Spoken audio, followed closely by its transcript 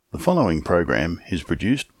following program is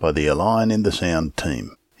produced by the Align in the Sound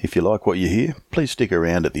team. If you like what you hear, please stick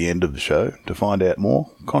around at the end of the show to find out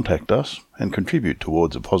more, contact us, and contribute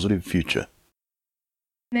towards a positive future.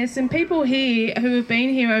 There's some people here who have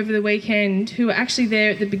been here over the weekend who are actually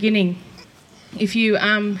there at the beginning. If you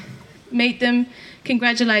meet them,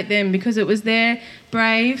 congratulate them, because it was their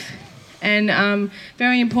brave and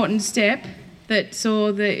very important step that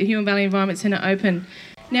saw the Huon Valley Environment Centre open.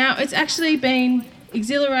 Now, it's actually been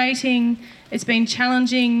exhilarating, it's been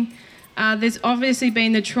challenging. There's obviously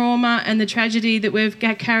been the trauma and the tragedy that we've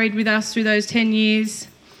carried with us through those 10 years.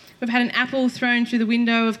 We've had an apple thrown through the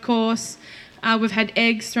window, of course. We've had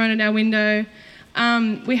eggs thrown at our window.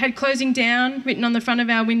 We had closing down written on the front of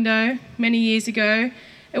our window many years ago.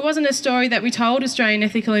 It wasn't a story that we told Australian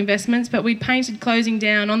Ethical Investments, but we'd painted closing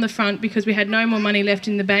down on the front because we had no more money left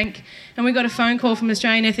in the bank. And we got a phone call from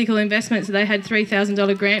Australian Ethical Investments that they had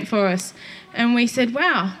 $3,000 grant for us. And we said,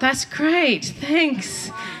 wow, that's great, thanks.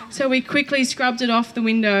 So we quickly scrubbed it off the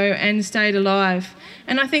window and stayed alive.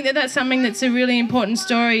 And I think that that's something that's a really important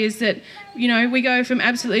story, is that, you know, we go from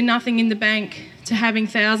absolutely nothing in the bank to having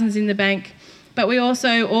thousands in the bank. But we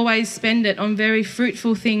also always spend it on very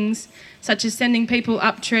fruitful things, such as sending people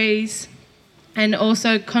up trees and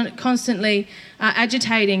also constantly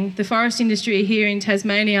agitating the forest industry here in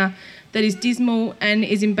Tasmania that is dismal and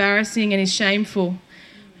is embarrassing and is shameful.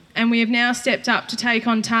 And we have now stepped up to take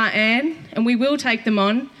on Tar-An, and we will take them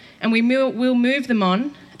on, and we will move them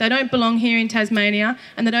on. They don't belong here in Tasmania,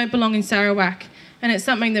 and they don't belong in Sarawak. And it's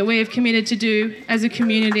something that we have committed to do as a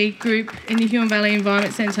community group in the Huon Valley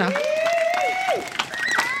Environment Centre.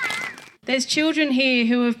 There's children here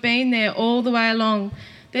who have been there all the way along.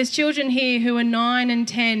 There's children here who are 9 and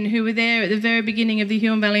 10 who were there at the very beginning of the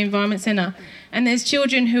Huon Valley Environment Centre. And there's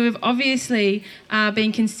children who have obviously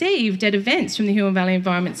been conceived at events from the Huon Valley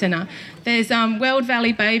Environment Centre. There's Weld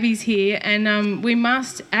Valley babies here, and we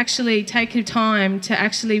must actually take the time to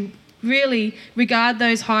actually really regard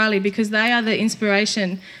those highly, because they are the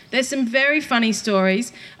inspiration. There's some very funny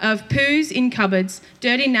stories of poos in cupboards,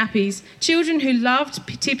 dirty nappies, children who loved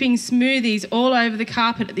tipping smoothies all over the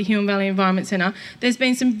carpet at the Huon Valley Environment Centre. There's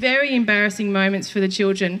been some very embarrassing moments for the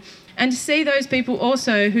children. And to see those people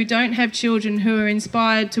also who don't have children, who are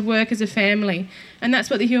inspired to work as a family. And that's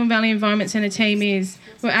what the Huon Valley Environment Centre team is.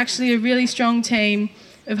 We're actually a really strong team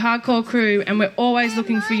of hardcore crew, and we're always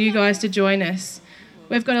looking for you guys to join us.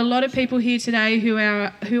 We've got a lot of people here today who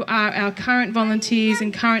are our current volunteers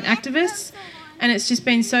and current activists, and it's just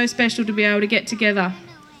been so special to be able to get together.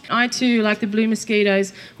 I too, like the Blue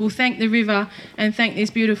Mosquitoes, will thank the river and thank this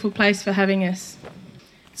beautiful place for having us.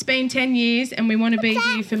 It's been 10 years and we want to be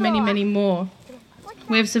here for many, many more.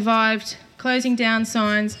 We've survived closing down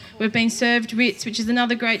signs. We've been served writs, which is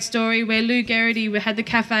another great story, where Lou Geraghty had the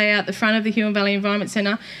cafe out the front of the Huon Valley Environment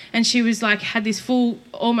Centre, and she was like, had this full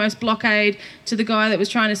almost blockade to the guy that was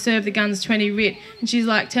trying to serve the Guns 20 writ, and she's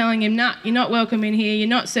like telling him, nah, you're not welcome in here, you're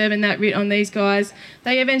not serving that writ on these guys.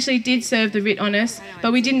 They eventually did serve the writ on us,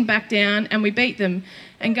 but we didn't back down and we beat them.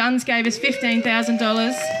 And Guns gave us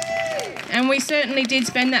 $15,000. And we certainly did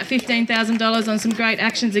spend that $15,000 on some great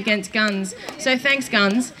actions against Guns. So thanks,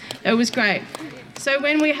 Guns. It was great. So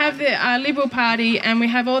when we have the Liberal Party and we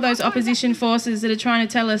have all those opposition forces that are trying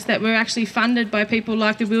to tell us that we're actually funded by people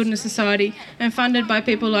like the Wilderness Society and funded by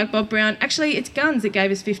people like Bob Brown, actually it's Guns that gave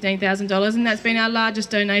us $15,000, and that's been our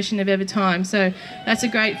largest donation of ever time. So that's a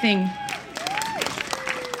great thing.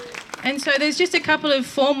 And so there's just a couple of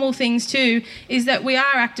formal things too, is that we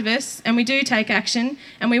are activists and we do take action,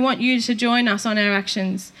 and we want you to join us on our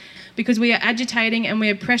actions, because we are agitating and we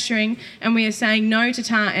are pressuring and we are saying no to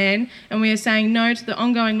Tar-An, and we are saying no to the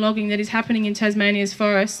ongoing logging that is happening in Tasmania's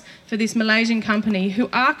forests for this Malaysian company who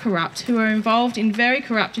are corrupt, who are involved in very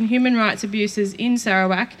corrupt and human rights abuses in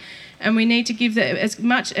Sarawak, and we need to give as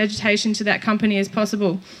much agitation to that company as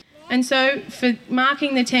possible. And so for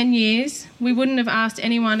marking the 10 years, we wouldn't have asked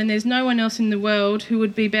anyone, and there's no one else in the world who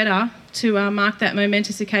would be better to mark that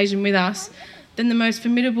momentous occasion with us than the most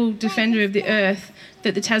formidable defender of the earth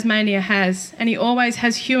that the Tasmania has. And he always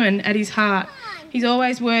has Huon at his heart. He's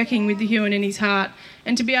always working with the Huon in his heart.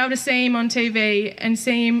 And to be able to see him on TV and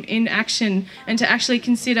see him in action, and to actually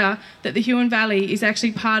consider that the Huon Valley is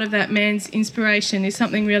actually part of that man's inspiration, is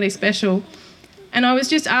something really special. And I was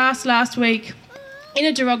just asked last week, in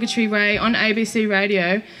a derogatory way on ABC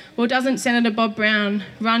Radio, well, doesn't Senator Bob Brown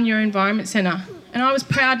run your Environment Centre? And I was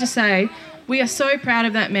proud to say, we are so proud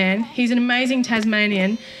of that man. He's an amazing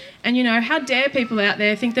Tasmanian. And, you know, how dare people out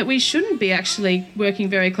there think that we shouldn't be actually working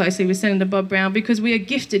very closely with Senator Bob Brown, because we are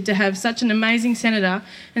gifted to have such an amazing senator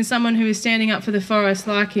and someone who is standing up for the forest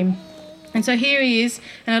like him. And so here he is,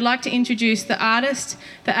 and I'd like to introduce the artist,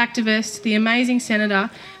 the activist, the amazing senator,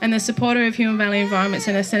 and the supporter of Huon Valley Environment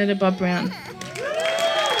Centre, Senator Bob Brown.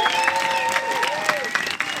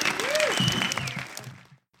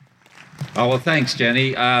 Oh, well, thanks,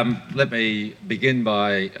 Jenny. Let me begin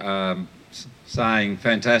by saying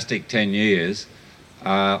fantastic 10 years.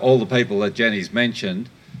 All the people that Jenny's mentioned,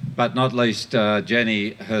 but not least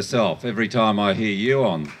Jenny herself. Every time I hear you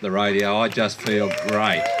on the radio, I just feel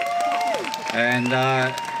great. And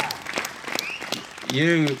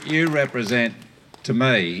you represent, to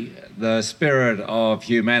me, the spirit of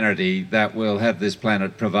humanity that will have this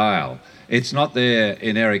planet prevail. It's not there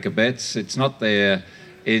in Eric Abetz, it's not there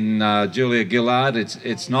in Julia Gillard,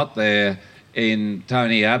 it's not there in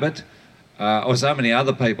Tony Abbott, or so many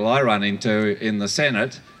other people I run into in the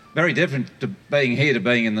Senate. Very different to being here to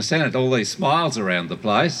being in the Senate, all these smiles around the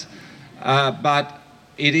place. But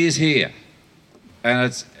it is here.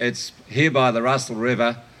 And it's here by the Russell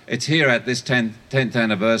River. It's here at this 10th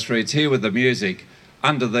anniversary. It's here with the music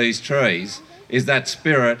under these trees, is that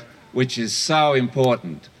spirit which is so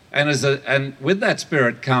important. And with that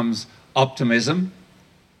spirit comes optimism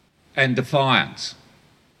and defiance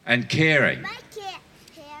and caring.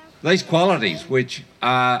 These qualities which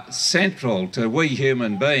are central to we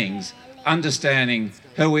human beings understanding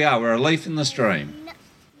who we are. We're a leaf in the stream.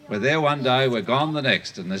 We're there one day, we're gone the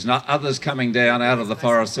next, and there's not others coming down out of the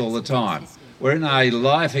forest all the time. We're in a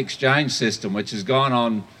life exchange system which has gone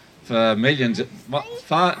on for millions,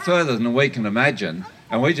 far further than we can imagine,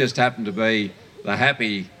 and we just happen to be the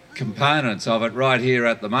happy components of it right here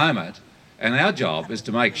at the moment. And our job is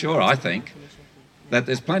to make sure, I think, that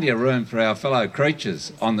there's plenty of room for our fellow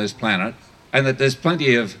creatures on this planet, and that there's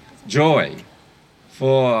plenty of joy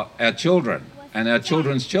for our children and our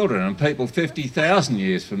children's children and people 50,000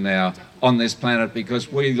 years from now on this planet, because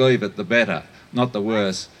we leave it the better, not the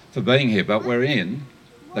worse, for being here. But we're in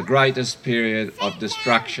the greatest period of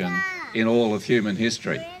destruction in all of human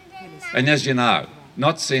history. And as you know,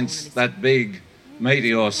 not since that big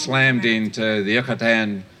meteor slammed into the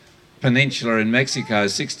Yucatan Peninsula in Mexico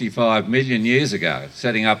 65 million years ago,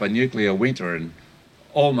 setting up a nuclear winter, and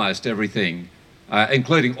almost everything,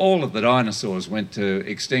 including all of the dinosaurs, went to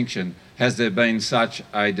extinction, has there been such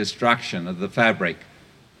a destruction of the fabric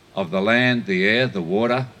of the land, the air, the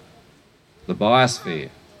water, the biosphere,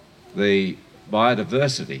 the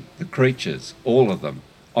biodiversity, the creatures, all of them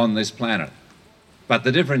on this planet. But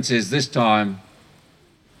the difference is this time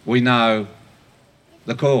we know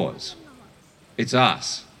the cause. It's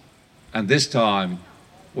us. And this time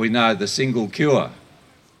we know the single cure,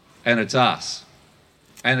 and it's us.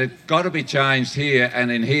 And it's got to be changed here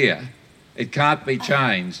and in here. It can't be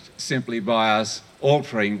changed simply by us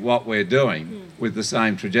altering what we're doing with the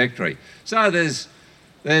same trajectory. So there's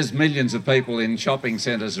millions of people in shopping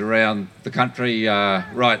centres around the country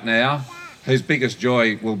right now whose biggest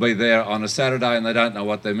joy will be there on a Saturday, and they don't know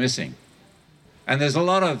what they're missing. And there's a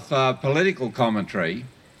lot of political commentary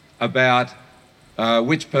about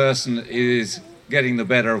which person is getting the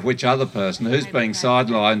better of which other person, who's being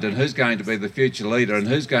sidelined and who's going to be the future leader and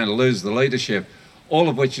who's going to lose the leadership, all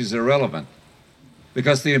of which is irrelevant.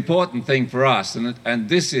 Because the important thing for us, and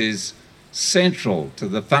this is central to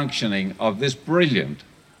the functioning of this brilliant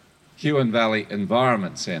Huon Valley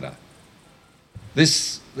Environment Centre,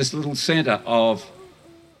 this little centre of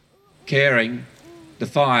caring,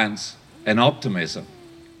 defiance and optimism,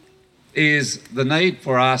 is the need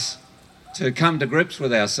for us to come to grips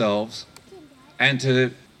with ourselves and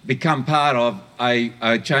to become part of a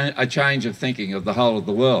change of thinking of the whole of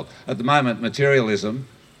the world. At the moment, materialism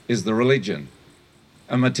is the religion,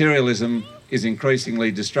 and materialism is increasingly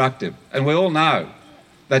destructive. And we all know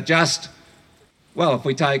that if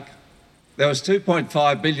we take, there was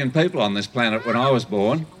 2.5 billion people on this planet when I was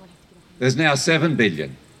born. There's now 7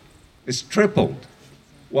 billion. It's tripled,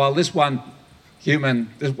 while this one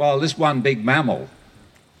big mammal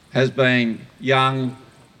has been young,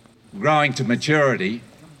 growing to maturity,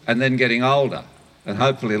 and then getting older, and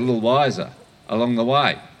hopefully a little wiser along the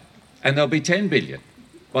way. And there'll be 10 billion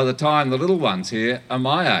by the time the little ones here are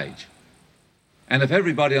my age. And if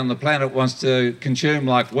everybody on the planet wants to consume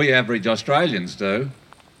like we average Australians do,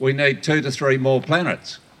 we need 2 to 3 more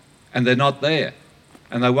planets. And they're not there,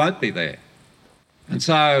 and they won't be there. And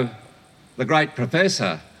so the great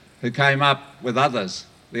professor who came up with others,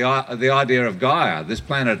 the idea of Gaia, this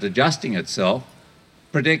planet adjusting itself,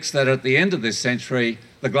 predicts that at the end of this century,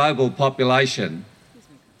 the global population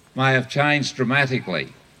may have changed dramatically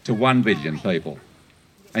to 1 billion people.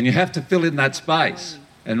 And you have to fill in that space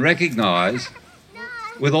and recognise,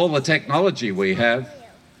 with all the technology we have,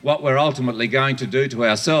 what we're ultimately going to do to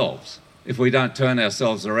ourselves if we don't turn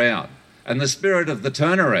ourselves around. And the spirit of the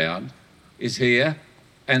turnaround is here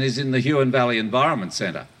and is in the Huon Valley Environment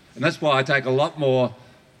Centre. And that's why I take a lot more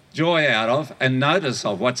joy out of and notice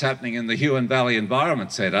of what's happening in the Huon Valley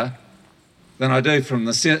Environment Centre than I do from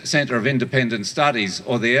the Centre of Independent Studies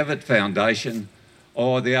or the Evatt Foundation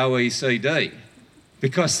or the OECD.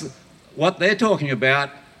 Because what they're talking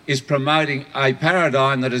about is promoting a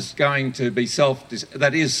paradigm that is going to be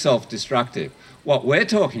self-destructive. What we're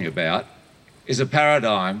talking about is a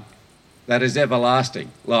paradigm that is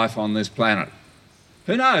everlasting, life on this planet.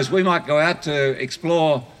 Who knows, we might go out to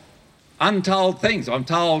explore untold things. I'm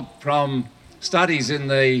told from studies in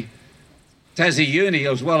the Tassie Uni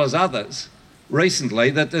as well as others recently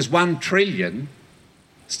that there's 1 trillion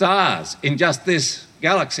stars in just this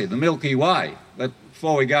galaxy, the Milky Way, that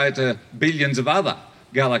before we go to billions of other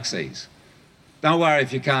galaxies. Don't worry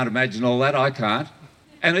if you can't imagine all that, I can't.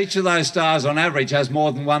 And each of those stars on average has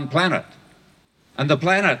more than 1 planet. And the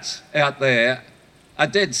planets out there are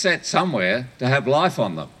dead set somewhere to have life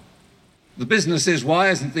on them. The business is, why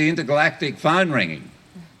isn't the intergalactic phone ringing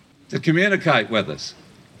to communicate with us?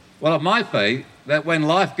 Well, it might be that when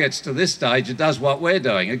life gets to this stage, it does what we're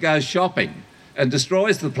doing. It goes shopping and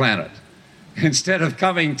destroys the planet instead of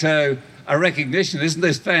coming to a recognition, isn't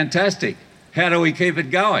this fantastic? How do we keep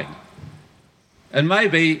it going? And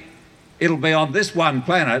maybe it'll be on this one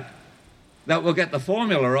planet that we'll get the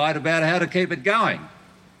formula right about how to keep it going.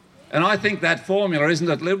 And I think that formula isn't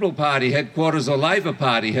at Liberal Party headquarters or Labor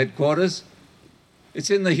Party headquarters. It's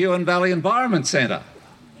in the Huon Valley Environment Centre.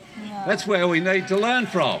 That's where we need to learn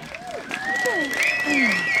from.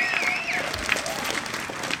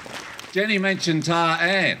 Jenny mentioned Tar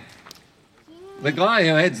Ann. The guy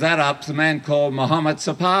who heads that up's a man called Mohammed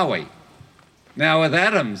Sapawi. Now, with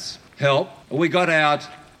Adam's help, we got out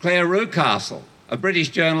Claire Rewcastle, a British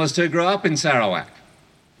journalist who grew up in Sarawak.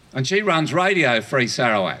 And she runs Radio Free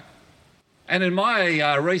Sarawak. And in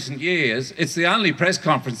my recent years, it's the only press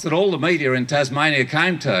conference that all the media in Tasmania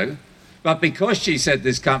came to, but because she said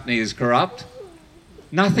this company is corrupt,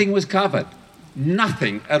 nothing was covered.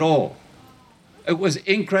 Nothing at all. It was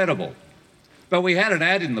incredible. But we had an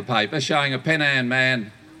ad in the paper showing a Penang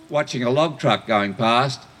man watching a log truck going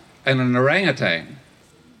past and an orangutan,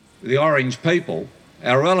 the orange people,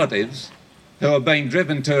 our relatives, who are being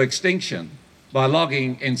driven to extinction by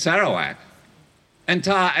logging in Sarawak. And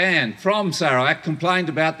Tar Ann from Sarawak complained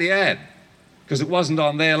about the ad because it wasn't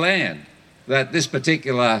on their land that this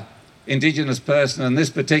particular Indigenous person and this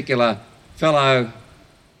particular fellow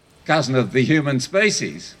cousin of the human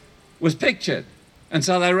species was pictured. And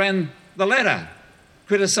so they ran the letter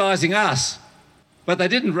criticising us, but they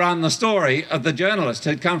didn't run the story of the journalist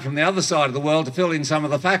who'd come from the other side of the world to fill in some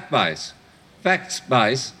of the facts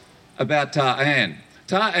base about Tar Ann.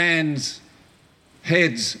 Tar Ann's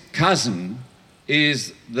head's cousin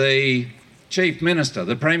is the Chief Minister,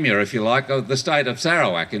 the Premier, if you like, of the state of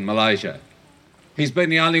Sarawak in Malaysia. He's been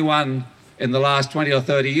the only one in the last 20 or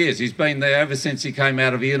 30 years. He's been there ever since he came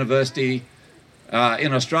out of a university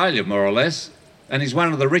in Australia, more or less, and he's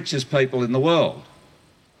one of the richest people in the world.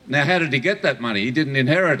 Now, how did he get that money? He didn't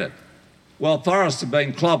inherit it. Well, forests have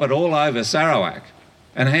been clobbered all over Sarawak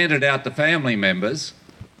and handed out to family members,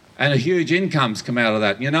 and a huge income's come out of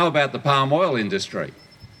that. You know about the palm oil industry.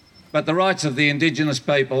 But the rights of the Indigenous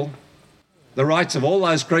people, the rights of all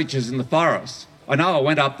those creatures in the forest. I know I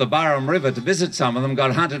went up the Burrum River to visit some of them,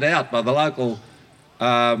 got hunted out by the local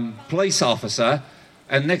police officer,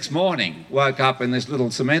 and next morning woke up in this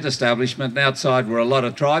little cement establishment, and outside were a lot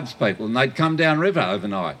of tribes people, and they'd come down river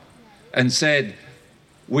overnight and said,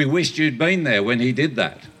 "We wished you'd been there when he did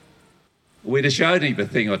that. We'd have showed him a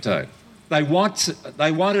thing or two." They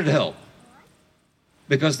wanted help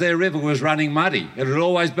because their river was running muddy. It had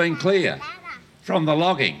always been clear from the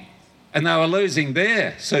logging, and they were losing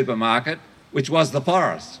their supermarket, which was the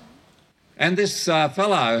forest. And this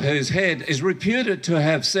fellow whose head is reputed to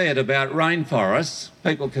have said about rainforests,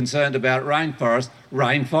 people concerned about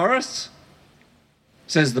rainforests,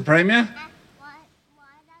 says the Premier,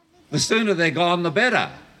 the sooner they're gone, the better,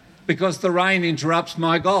 because the rain interrupts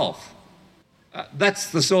my golf. That's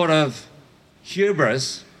the sort of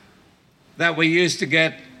hubris that we used to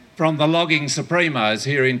get from the logging supremos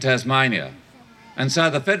here in Tasmania. And so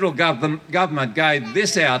the federal government gave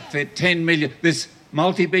this outfit $10 million, this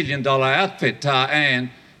multi-billion-dollar outfit, Tar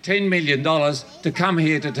Ann, $10 million to come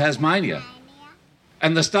here to Tasmania.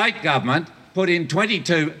 And the state government put in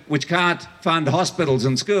which can't fund hospitals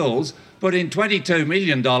and schools, put in $22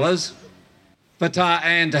 million for Tar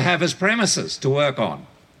Ann to have as premises to work on.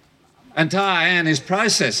 And Tar Ann is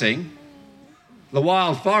processing the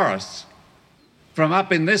wild forests from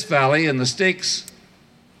up in this valley in the sticks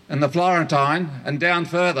and the Florentine and down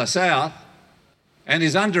further south, and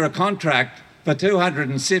is under a contract for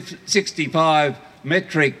 265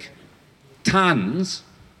 metric tonnes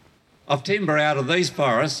of timber out of these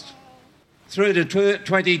forests through to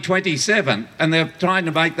 2027, and they're trying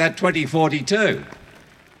to make that 2042.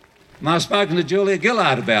 And I've spoken to Julia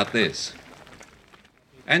Gillard about this.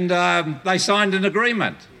 And they signed an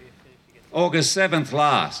agreement August 7th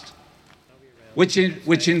last,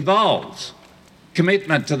 which involves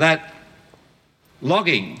commitment to that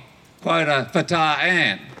logging quota for Tar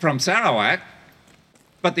An from Sarawak.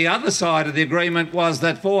 But the other side of the agreement was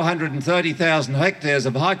that 430,000 hectares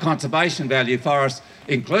of high conservation value forests,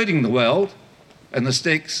 including the Weld and the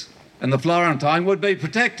Sticks and the Florentine, would be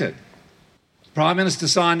protected. The Prime Minister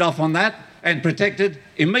signed off on that and protected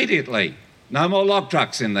immediately. No more log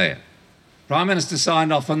trucks in there. Prime Minister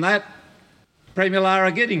signed off on that. Premier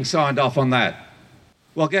Lara Giddings signed off on that.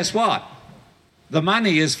 Well, guess what? The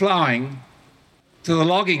money is flowing to the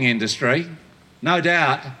logging industry, no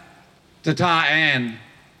doubt to Tar An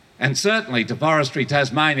and certainly to Forestry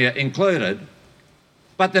Tasmania included,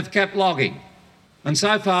 but they've kept logging. And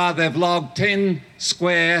so far they've logged 10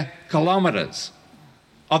 square kilometres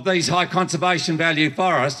of these high conservation value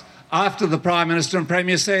forests after the Prime Minister and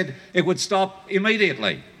Premier said it would stop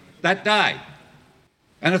immediately, that day.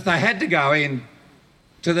 And if they had to go in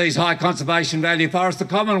to these high conservation value forests, the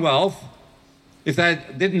Commonwealth, if they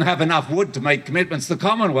didn't have enough wood to meet commitments, the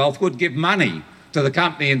Commonwealth would give money to the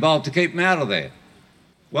company involved to keep them out of there.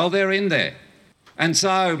 Well, they're in there. And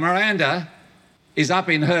so Miranda is up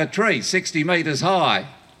in her tree, 60 metres high,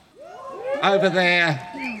 over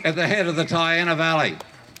there at the head of the Diana Valley,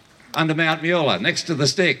 under Mount Mueller, next to the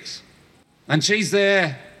Sticks. And she's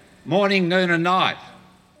there morning, noon and night.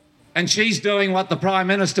 And she's doing what the Prime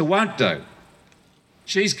Minister won't do.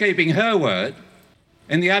 She's keeping her word,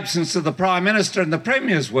 in the absence of the Prime Minister and the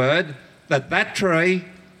Premier's word, that that tree,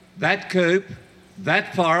 that coop,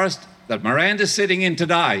 that forest that Miranda's sitting in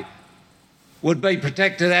today would be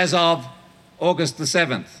protected as of August the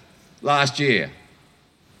 7th last year.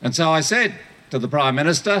 And so I said to the Prime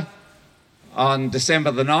Minister, on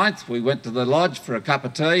December the 9th, we went to the lodge for a cup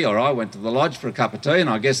of tea, or I went to the lodge for a cup of tea, and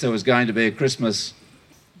I guess there was going to be a Christmas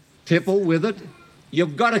tipple with it.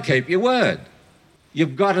 You've got to keep your word.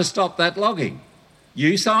 You've got to stop that logging.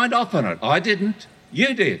 You signed off on it. I didn't.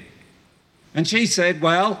 You did. And she said,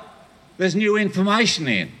 well, there's new information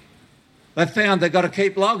in. They found they've got to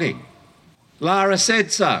keep logging. Lara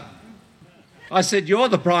said so. I said, you're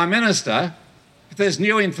the Prime Minister. If there's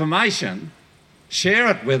new information, share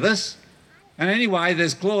it with us. And anyway,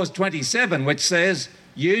 there's clause 27, which says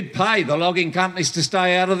you'd pay the logging companies to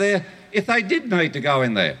stay out of there if they did need to go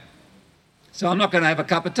in there. So I'm not going to have a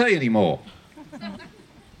cup of tea anymore.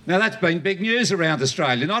 Now, that's been big news around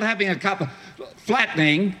Australia. Not having a cup of...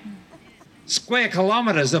 Flattening square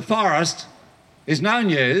kilometres of forest is no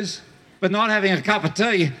news, but not having a cup of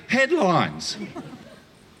tea, headlines.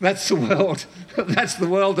 That's the world. That's the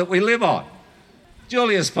world that we live on.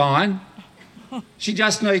 Julia's fine. She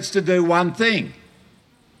just needs to do one thing.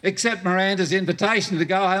 Accept Miranda's invitation to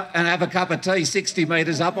go and have a cup of tea 60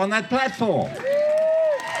 metres up on that platform.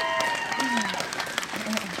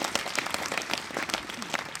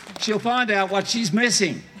 She'll find out what she's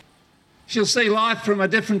missing. She'll see life from a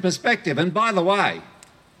different perspective. And by the way,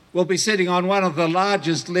 we'll be sitting on one of the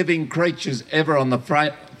largest living creatures ever on the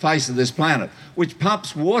face of this planet, which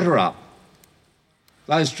pumps water up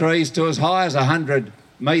those trees to as high as 100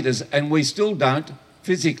 metres, and we still don't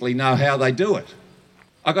physically know how they do it.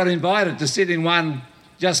 I got invited to sit in one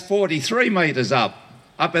just 43 metres up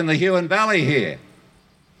in the Huon Valley here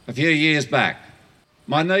a few years back.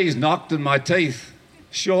 My knees knocked and my teeth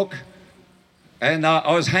shook, and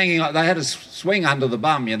I was hanging, they had a swing under the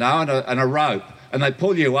bum, you know, and a rope, and they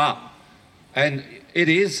pull you up, and it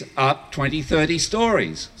is up 20, 30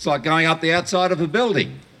 stories. It's like going up the outside of a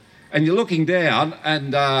building, and you're looking down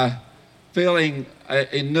and feeling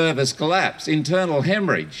in nervous collapse. Internal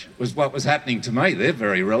hemorrhage was what was happening to me. They're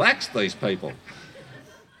very relaxed, these people.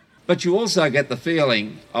 But you also get the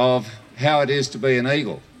feeling of how it is to be an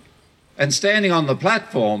eagle. And standing on the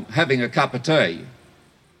platform, having a cup of tea,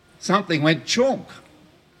 something went chunk.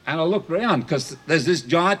 And I looked round because there's this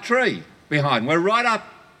giant tree behind. We're right up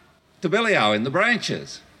to Billio in the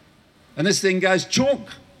branches. And this thing goes chunk.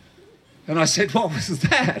 And I said, what was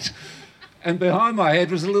that? And behind my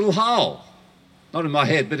head was a little hole. Not in my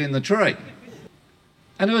head, but in the tree.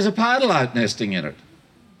 And there was a pardalote nesting in it.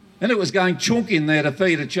 And it was going chunk in there to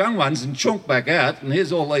feed its young ones and chunk back out. And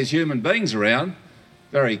here's all these human beings around,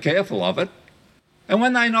 very careful of it. And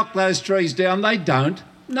when they knock those trees down, they don't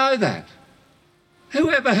know that.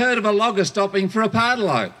 Who ever heard of a logger stopping for a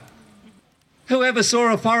pardalote? Whoever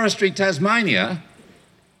saw a Forestry Tasmania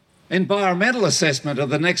environmental assessment of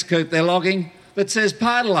the next coop they're logging that says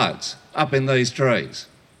pardalotes up in these trees?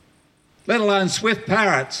 Let alone swift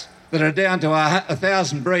parrots that are down to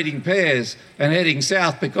 1,000 breeding pairs and heading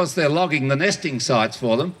south because they're logging the nesting sites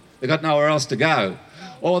for them. They've got nowhere else to go.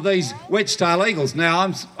 Or these wedge-tail eagles.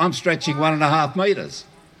 Now I'm stretching 1.5 metres.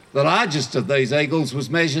 The largest of these eagles was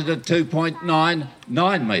measured at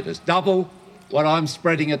 2.99 metres, double what I'm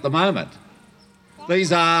spreading at the moment.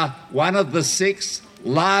 These are one of the 6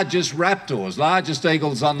 largest raptors, largest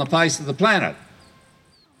eagles on the face of the planet.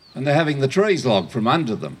 And they're having the trees logged from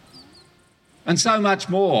under them. And so much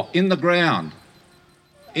more in the ground,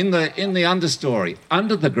 in the understory,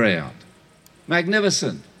 under the ground.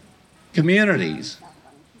 Magnificent communities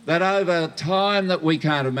that over time that we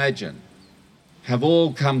can't imagine have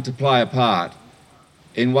all come to play a part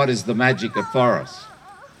in what is the magic of forests.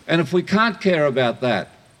 And if we can't care about that,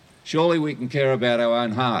 surely we can care about our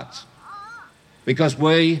own hearts. Because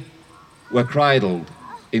we were cradled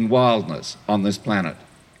in wildness on this planet.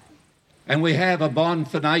 And we have a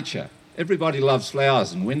bond for nature. Everybody loves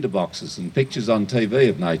flowers and window boxes and pictures on TV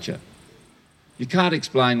of nature. You can't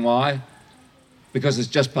explain why, because it's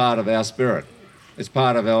just part of our spirit. It's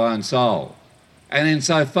part of our own soul. And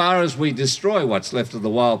insofar as we destroy what's left of the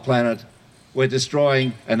wild planet, we're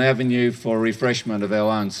destroying an avenue for refreshment of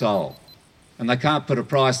our own soul. And they can't put a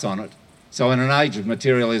price on it. So in an age of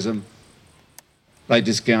materialism, they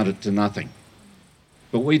discount it to nothing.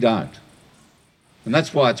 But we don't. And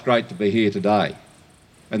that's why it's great to be here today.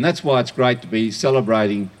 And that's why it's great to be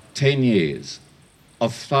celebrating 10 years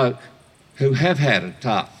of folk who have had it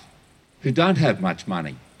tough, who don't have much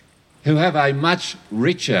money, who have a much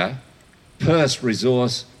richer purse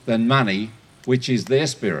resource than money, which is their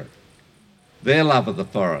spirit, their love of the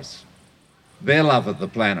forest, their love of the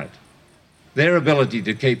planet, their ability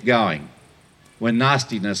to keep going when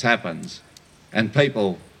nastiness happens and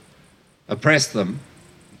people oppress them,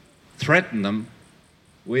 threaten them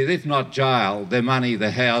with, if not jail, their money,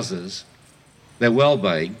 their houses, their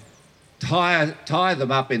well-being, tie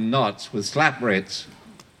them up in knots with slap writs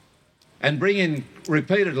and bring in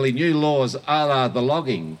repeatedly new laws a la the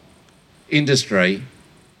logging industry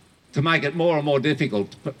to make it more and more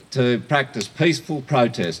difficult to practice peaceful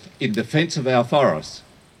protest in defence of our forests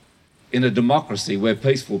in a democracy where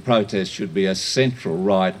peaceful protest should be a central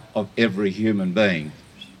right of every human being,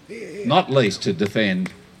 not least to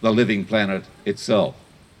defend the living planet itself.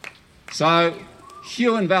 So,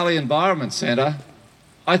 Huon Valley Environment Centre,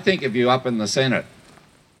 I think of you up in the Senate.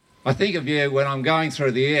 I think of you when I'm going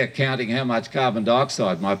through the air counting how much carbon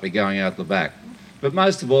dioxide might be going out the back. But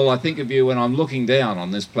most of all, I think of you when I'm looking down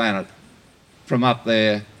on this planet from up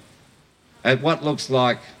there at what looks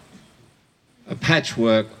like a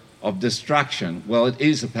patchwork of destruction. Well, it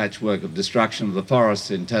is a patchwork of destruction of the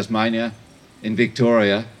forests in Tasmania, in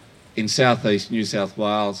Victoria, in southeast New South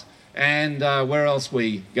Wales, and where else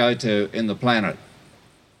we go to in the planet.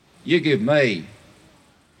 You give me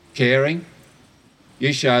caring,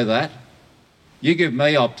 you show that. You give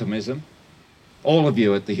me optimism, all of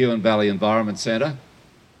you at the Huon Valley Environment Centre.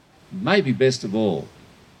 Maybe best of all,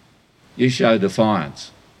 you show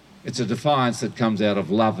defiance. It's a defiance that comes out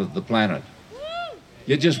of love of the planet.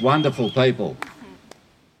 You're just wonderful people.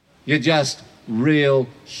 You're just real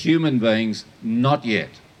human beings, not yet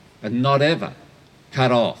and not ever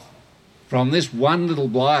cut off from this one little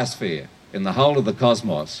biosphere in the whole of the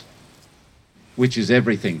cosmos, which is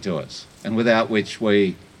everything to us and without which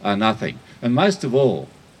we are nothing. And most of all,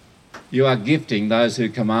 you are gifting those who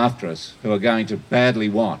come after us, who are going to badly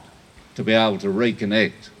want to be able to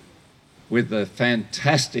reconnect with the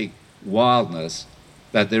fantastic wildness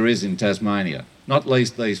that there is in Tasmania, not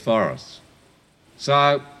least these forests.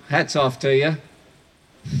 So, hats off to you.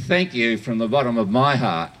 Thank you from the bottom of my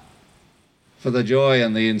heart for the joy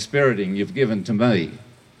and the inspiriting you've given to me.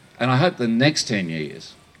 And I hope the next 10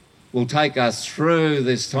 years will take us through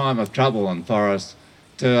this time of trouble on forests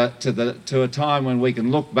to a time when we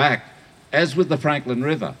can look back, as with the Franklin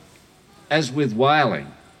River, as with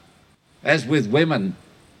whaling, as with women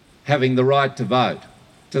having the right to vote,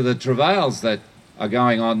 to the travails that are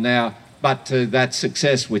going on now, but to that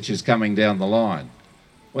success which is coming down the line.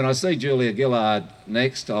 When I see Julia Gillard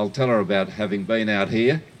next, I'll tell her about having been out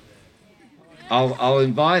here. I'll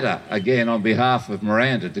invite her again on behalf of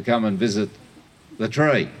Miranda to come and visit the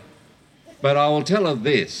tree. But I will tell her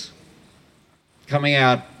this, coming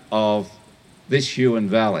out of this Huon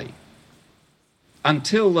Valley,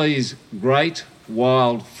 until these great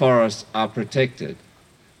wild forests are protected,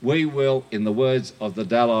 we will, in the words of the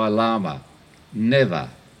Dalai Lama, never,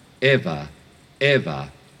 ever, ever,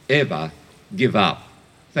 ever give up.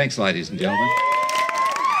 Thanks, ladies and gentlemen.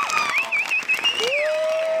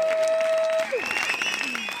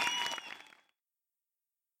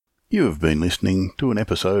 You have been listening to an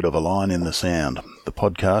episode of A Line in the Sound, the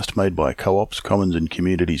podcast made by Co-ops, Commons and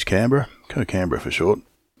Communities Canberra, Co-Canberra for short,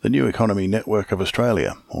 the New Economy Network of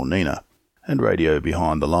Australia, or NENA, and Radio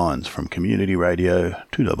Behind the Lines from Community Radio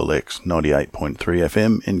 2XX 98.3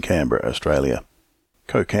 FM in Canberra, Australia.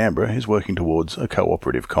 Co-Canberra is working towards a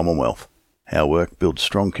cooperative Commonwealth. Our work builds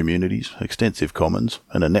strong communities, extensive commons,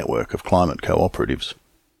 and a network of climate cooperatives.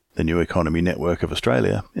 The New Economy Network of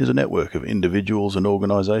Australia is a network of individuals and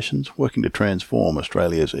organisations working to transform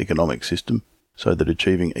Australia's economic system so that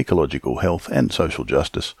achieving ecological health and social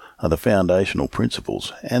justice are the foundational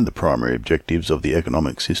principles and the primary objectives of the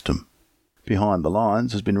economic system. Behind the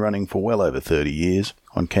Lines has been running for well over 30 years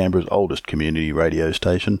on Canberra's oldest community radio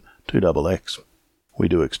station, 2XX. We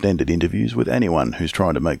do extended interviews with anyone who's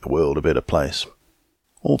trying to make the world a better place.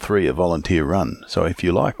 All three are volunteer-run, so if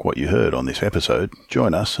you like what you heard on this episode,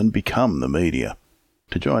 join us and become the media.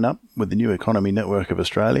 To join up with the New Economy Network of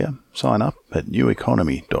Australia, sign up at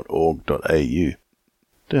neweconomy.org.au.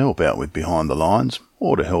 To help out with Behind the Lines,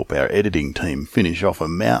 or to help our editing team finish off a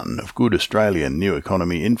mountain of good Australian New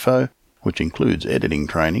Economy info, which includes editing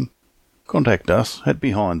training, contact us at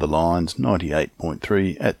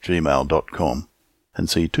behindthelines98.3@gmail.com. and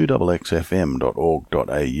see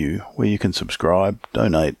 2xxfm.org.au, where you can subscribe,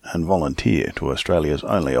 donate and volunteer to Australia's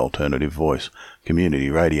only alternative voice, community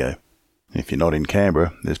radio. If you're not in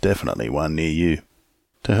Canberra, there's definitely one near you.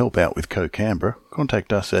 To help out with Co-Canberra,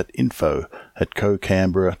 contact us at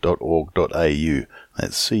info@cocanberra.org.au.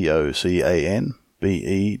 That's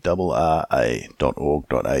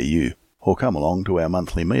COCANBERRA.org.au. Or come along to our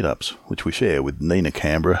monthly meetups, which we share with NENA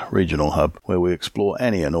Canberra Regional Hub, where we explore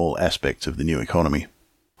any and all aspects of the new economy.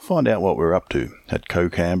 Find out what we're up to at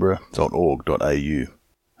cocanberra.org.au.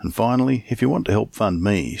 And finally, if you want to help fund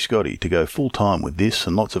me, Scotty, to go full-time with this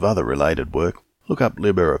and lots of other related work, look up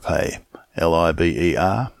Liberapay,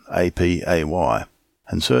 LIBERAPAY,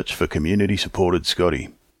 and search for Community-Supported Scotty.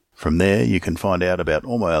 From there, you can find out about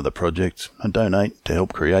all my other projects and donate to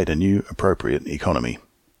help create a new, appropriate economy.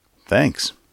 Thanks.